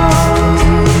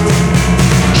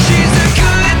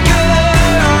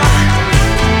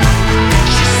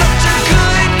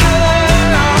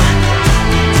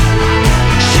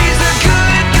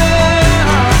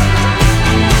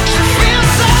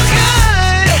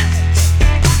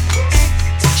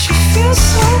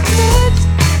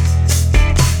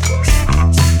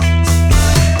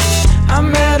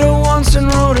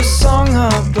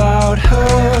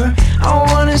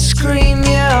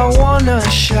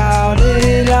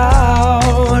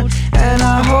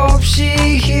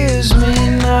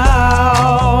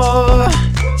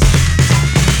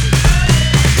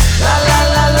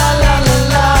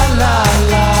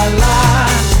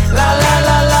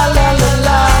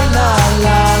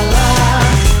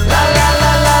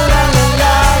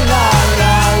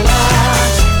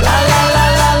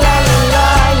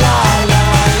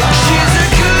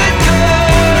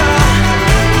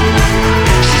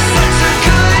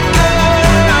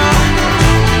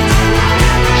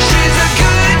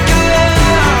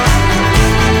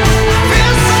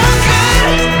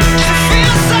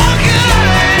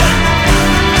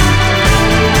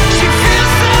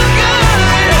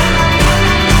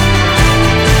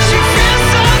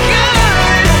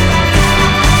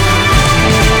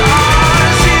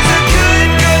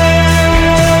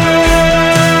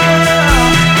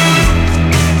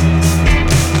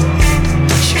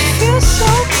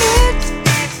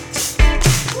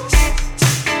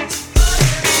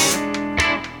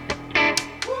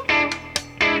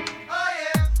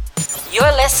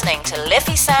 listening to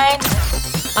Liffey Sound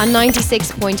on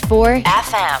 96.4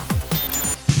 FM.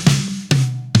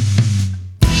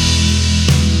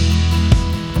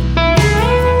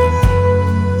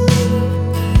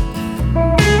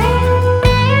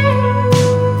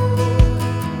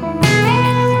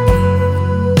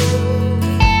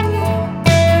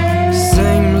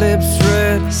 Same lips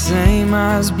red, same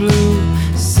eyes blue,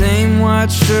 same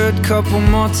white shirt, couple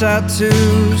more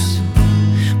tattoos.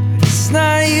 But it's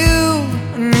not you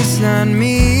and it's not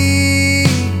me.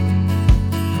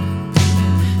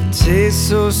 Tastes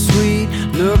so sweet,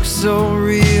 looks so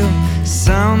real,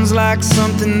 sounds like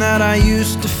something that I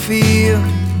used to feel.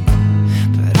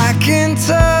 But I can't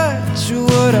touch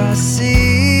what I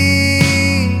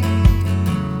see.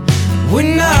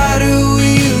 We're not who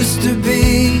we used to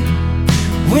be.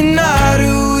 We're not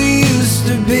who we used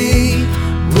to be.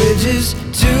 We're just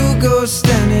two ghosts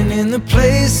standing in the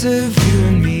place of you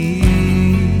and me.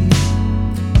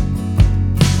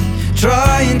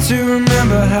 Trying to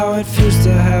remember how it feels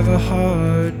to have a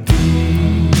heartbeat.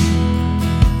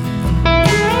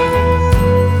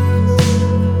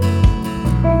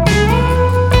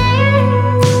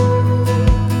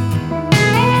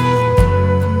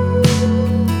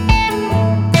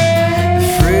 The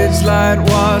fridge light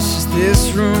washes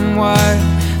this room white.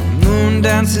 The moon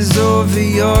dances over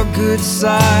your good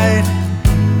side.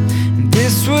 And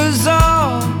this was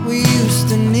all we used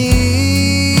to need.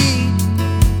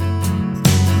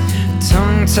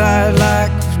 Tongue-tied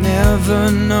like we've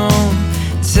never known,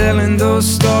 telling those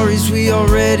stories we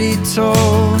already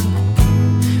told.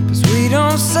 'Cause we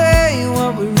don't say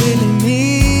what we really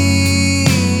mean.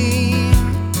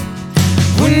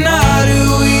 We're not who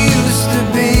we used to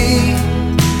be.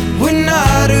 We're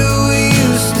not who we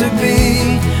used to be.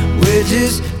 We're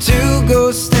just two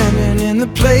ghosts standing in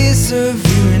the place of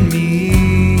you and me.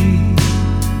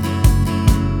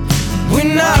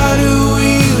 We're not who we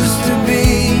used to be.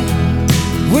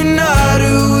 We're not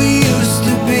who we used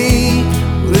to be.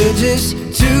 We're just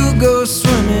two ghosts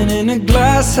swimming in a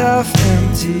glass half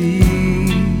empty.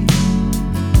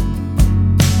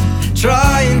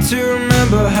 Trying to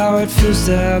remember how it feels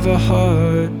to have a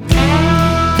heartbeat.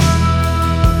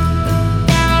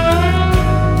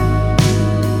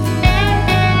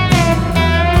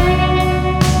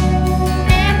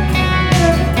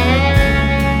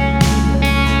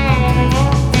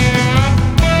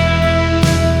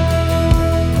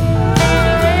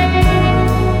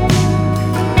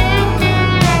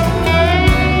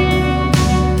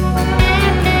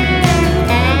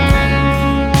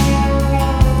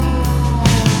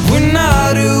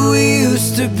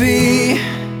 To be,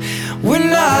 we're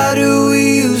not who we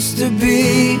used to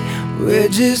be. We're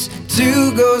just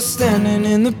two ghosts standing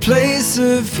in the place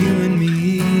of you and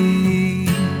me.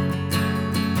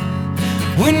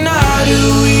 We're not who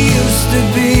we used to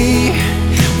be.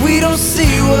 We don't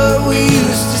see what we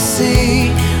used to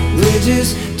see. We're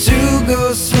just two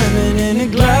ghosts swimming in a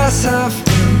glass half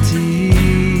empty.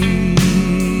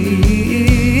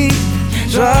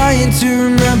 Trying to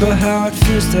remember how it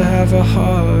feels to have a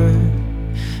heart.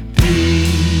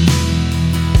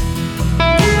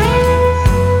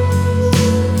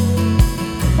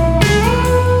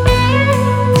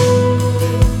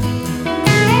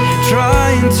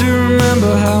 Trying to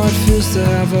remember how it feels to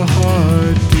have a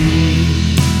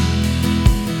heartbeat.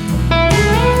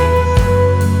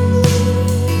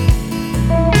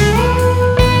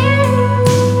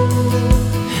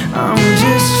 I'm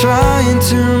just trying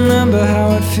to remember how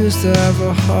it feels to have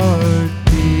a heartbeat.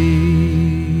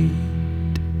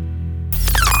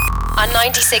 On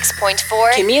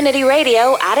 96.4 Community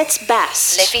radio at its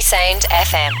best. Liffey Sound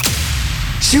FM.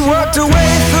 She walked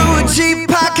away through a cheap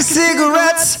pack of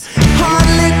cigarettes, hard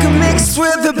liquor mixed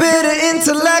with a bit of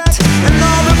intellect. And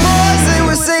all the boys, they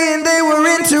were saying they were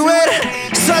into it.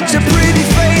 Such a pretty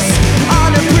face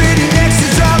on a pretty neck,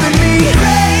 she's driving me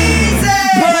crazy.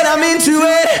 But I'm into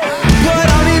it, but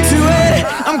I'm into it.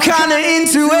 I'm kinda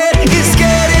into it, it's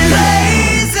getting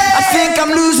crazy. I think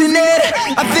I'm losing it,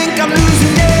 I think I'm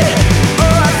losing it.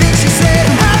 Oh, I think she said,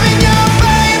 having your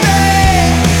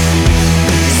baby,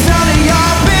 it's none of your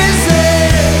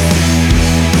business.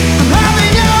 I'm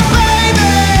having your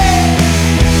baby,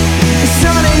 it's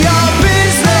none of your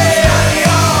business.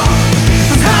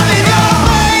 I'm having your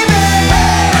baby,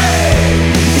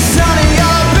 it's none of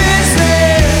your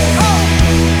business.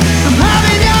 I'm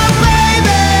having your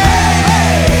baby,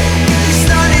 it's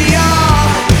none of your,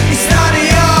 it's none of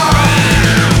your.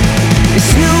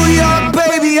 It's New York,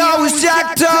 baby, always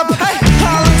jacked up.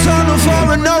 Hollow tunnel for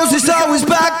her nose, it's always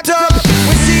backed up.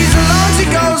 When she's alone, she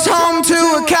goes home to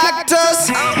a cactus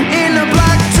in a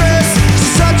black dress.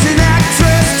 She's such an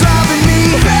actress, driving me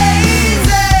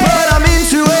crazy.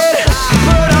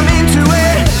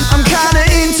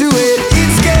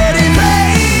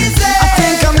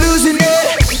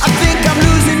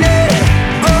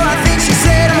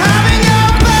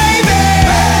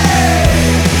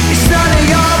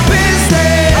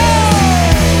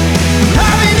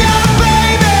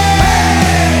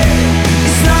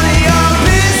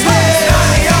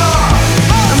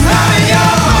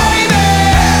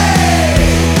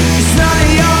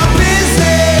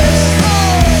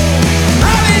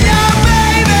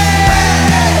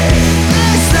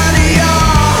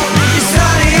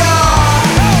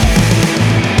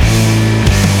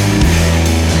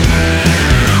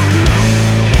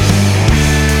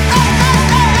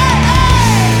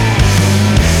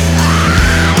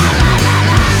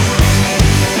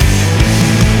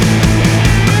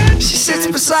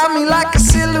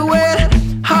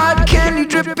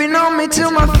 dripping on me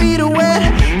till my feet are wet.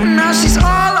 And now she's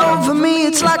all over me,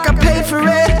 it's like I paid for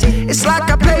it. It's like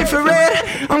I paid for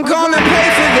it, I'm gonna pay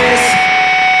for this.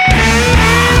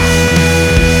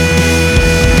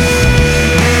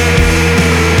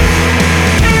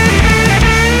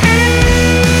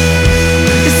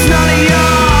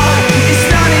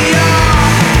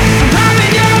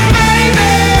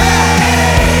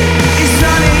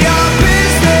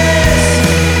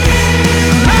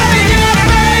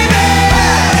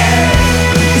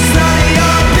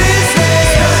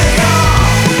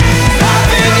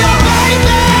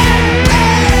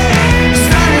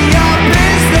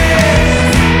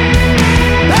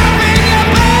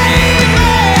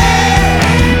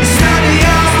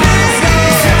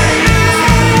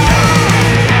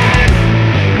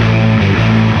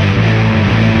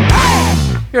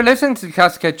 You're listening to the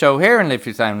Classic Hit Show here in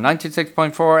Liffey Sound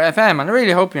 96.4 FM, and I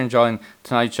really hope you're enjoying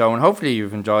tonight's show, and hopefully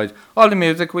you've enjoyed all the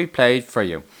music we played for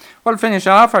you. We'll finish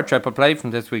off our triple play from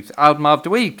this week's album of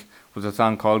the week with a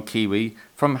song called Kiwi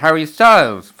from Harry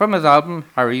Styles, from his album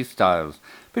Harry Styles.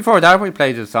 Before that we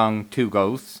played the song Two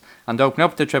Ghosts, and opening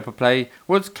up the triple play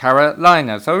was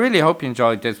Carolina. So I really hope you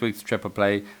enjoyed this week's triple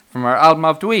play from our album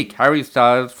of the week, Harry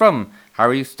Styles from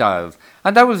Harry Styles.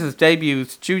 And that was his debut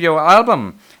studio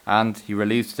album, and he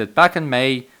released it back in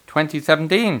May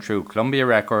 2017 through Columbia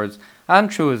Records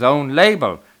and through his own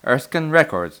label, Erskine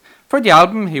Records. For the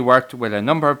album he worked with a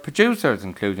number of producers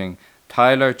including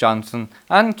Tyler Johnson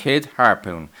and Kid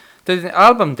Harpoon. The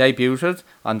album debuted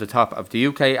on the top of the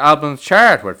UK Albums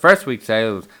Chart with first week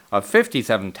sales of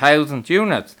 57,000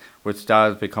 units, with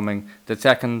Styles becoming the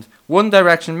second One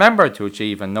Direction member to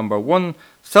achieve a number one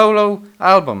solo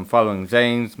album following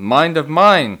Zayn's Mind of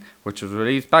Mine, which was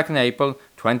released back in April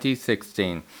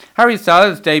 2016. Harry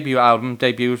Styles' debut album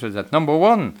debuted at number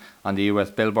one on the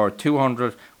US Billboard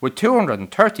 200 with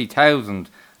 230,000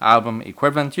 album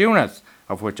equivalent units,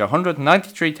 of which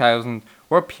 193,000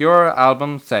 were pure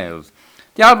album sales.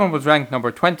 The album was ranked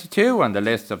number 22 on the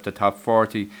list of the top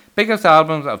 40 biggest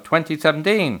albums of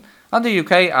 2017 on the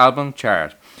UK Album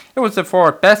Chart. It was the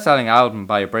fourth best-selling album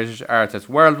by a British artist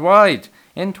worldwide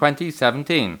in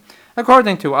 2017.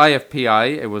 According to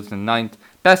IFPI, it was the ninth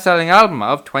best-selling album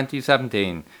of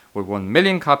 2017, with 1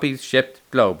 million copies shipped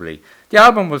globally. The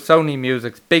album was Sony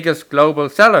Music's biggest global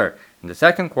seller in the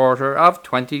second quarter of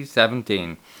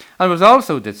 2017, and was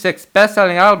also the sixth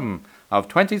best-selling album of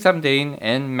 2017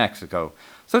 in Mexico.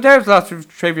 So there's lots of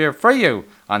trivia for you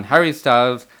on Harry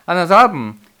Styles and his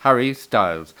album Harry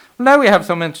Styles. Well, now we have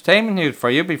some entertainment news for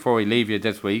you before we leave you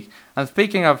this week. And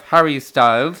speaking of Harry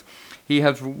Styles, he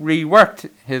has reworked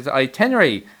his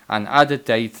itinerary and added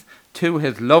dates to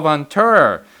his Love on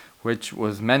Tour, which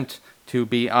was meant to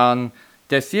be on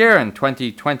this year in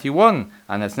 2021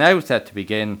 and is now set to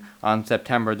begin on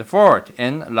September the 4th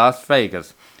in Las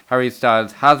Vegas. Harry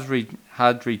Styles had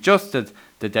readjusted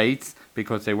the dates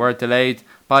because they were delayed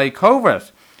by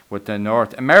COVID, with the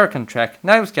North American trek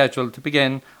now scheduled to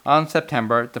begin on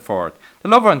September the 4th. The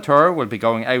Love on Tour will be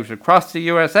going out across the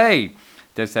USA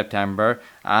this September,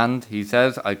 and he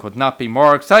says, "I could not be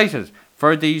more excited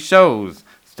for these shows."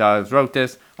 Styles wrote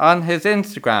this on his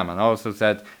Instagram and also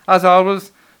said, "As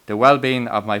always, the well-being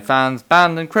of my fans,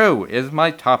 band and crew is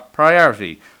my top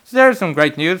priority." So there's some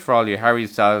great news for all you Harry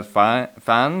Styles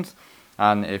fans,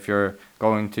 and if you're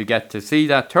going to get to see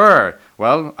that tour,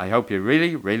 well, I hope you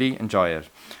really, really enjoy it.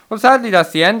 Well, sadly,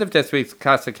 that's the end of this week's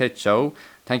Classic Hit Show.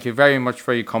 Thank you very much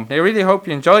for your company. I really hope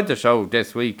you enjoyed the show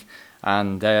this week,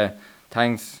 and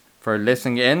thanks for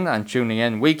listening in and tuning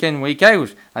in, week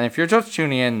out. And if you're just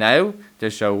tuning in now,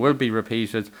 this show will be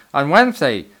repeated on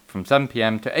Wednesday from 7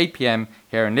 p.m. to 8 p.m.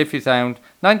 here in Liffey Sound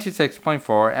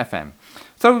 96.4 FM.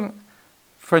 So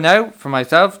for now, for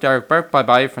myself, Derek Burke,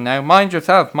 bye-bye for now. Mind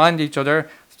yourself, mind each other,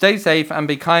 stay safe and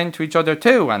be kind to each other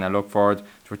too, and I look forward to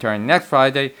returning next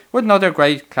Friday with another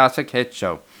great Classic Hit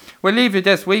Show. We'll leave you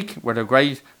this week with a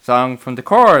great song from the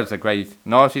Corrs, a great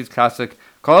noughties classic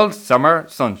called Summer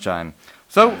Sunshine.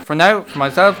 So for now, for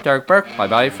myself, Derek Burke,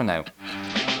 bye-bye for now.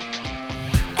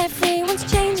 Everyone's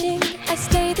changing, I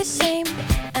stay the same.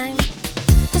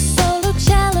 The soul looks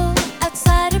shallow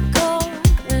outside of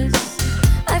chorus.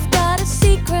 I've got a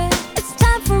secret, it's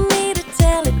time for me to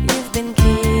tell it. You've been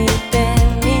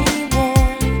keeping me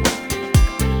warm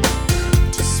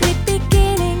to sweet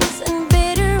beginnings and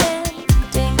bitter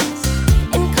endings.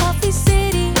 In Coffee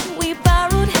City, we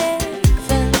borrowed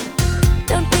heaven.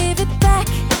 Don't give it back,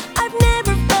 I've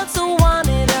never felt so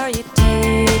wanted. Are you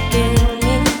taking me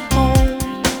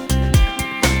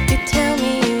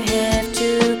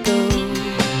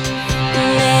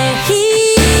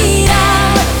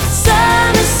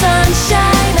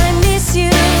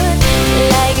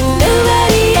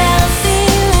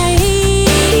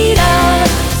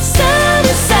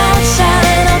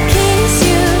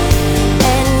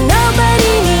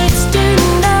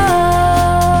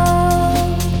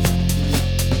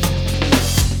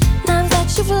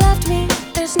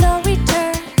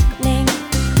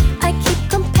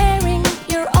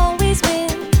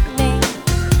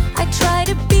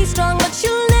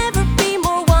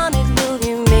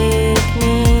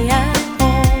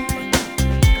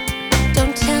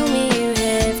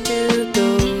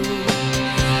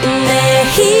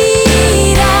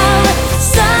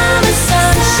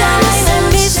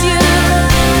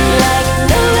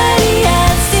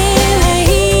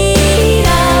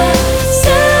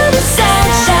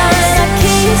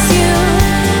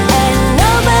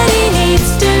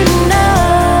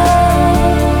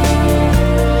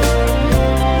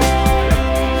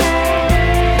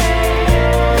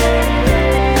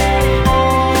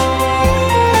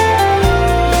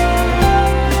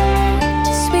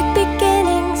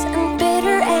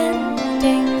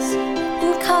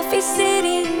Coffee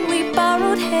City, we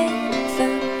borrowed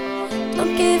heaven.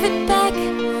 Don't give it back.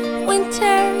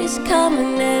 Winter is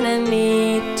coming and I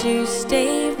need to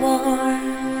stay warm.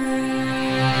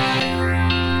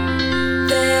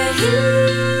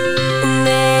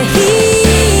 The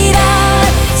heat of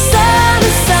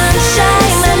summer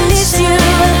sunshine, I miss you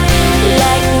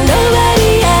like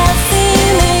nobody else.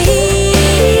 In the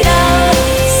heat of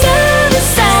summer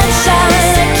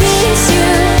sunshine, I kiss you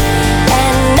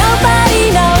and nobody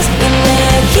knows. In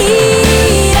the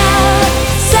heat of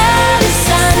summer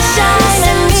sunshine,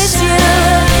 I miss you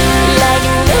like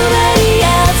nobody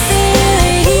else. In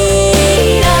the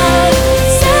heat of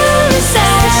summer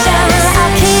sunshine,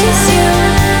 I'll kiss you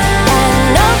and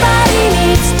nobody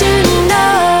needs to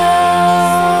know.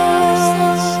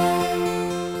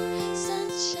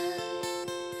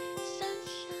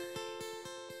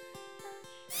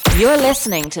 You're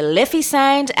listening to Liffey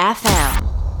Sound FM.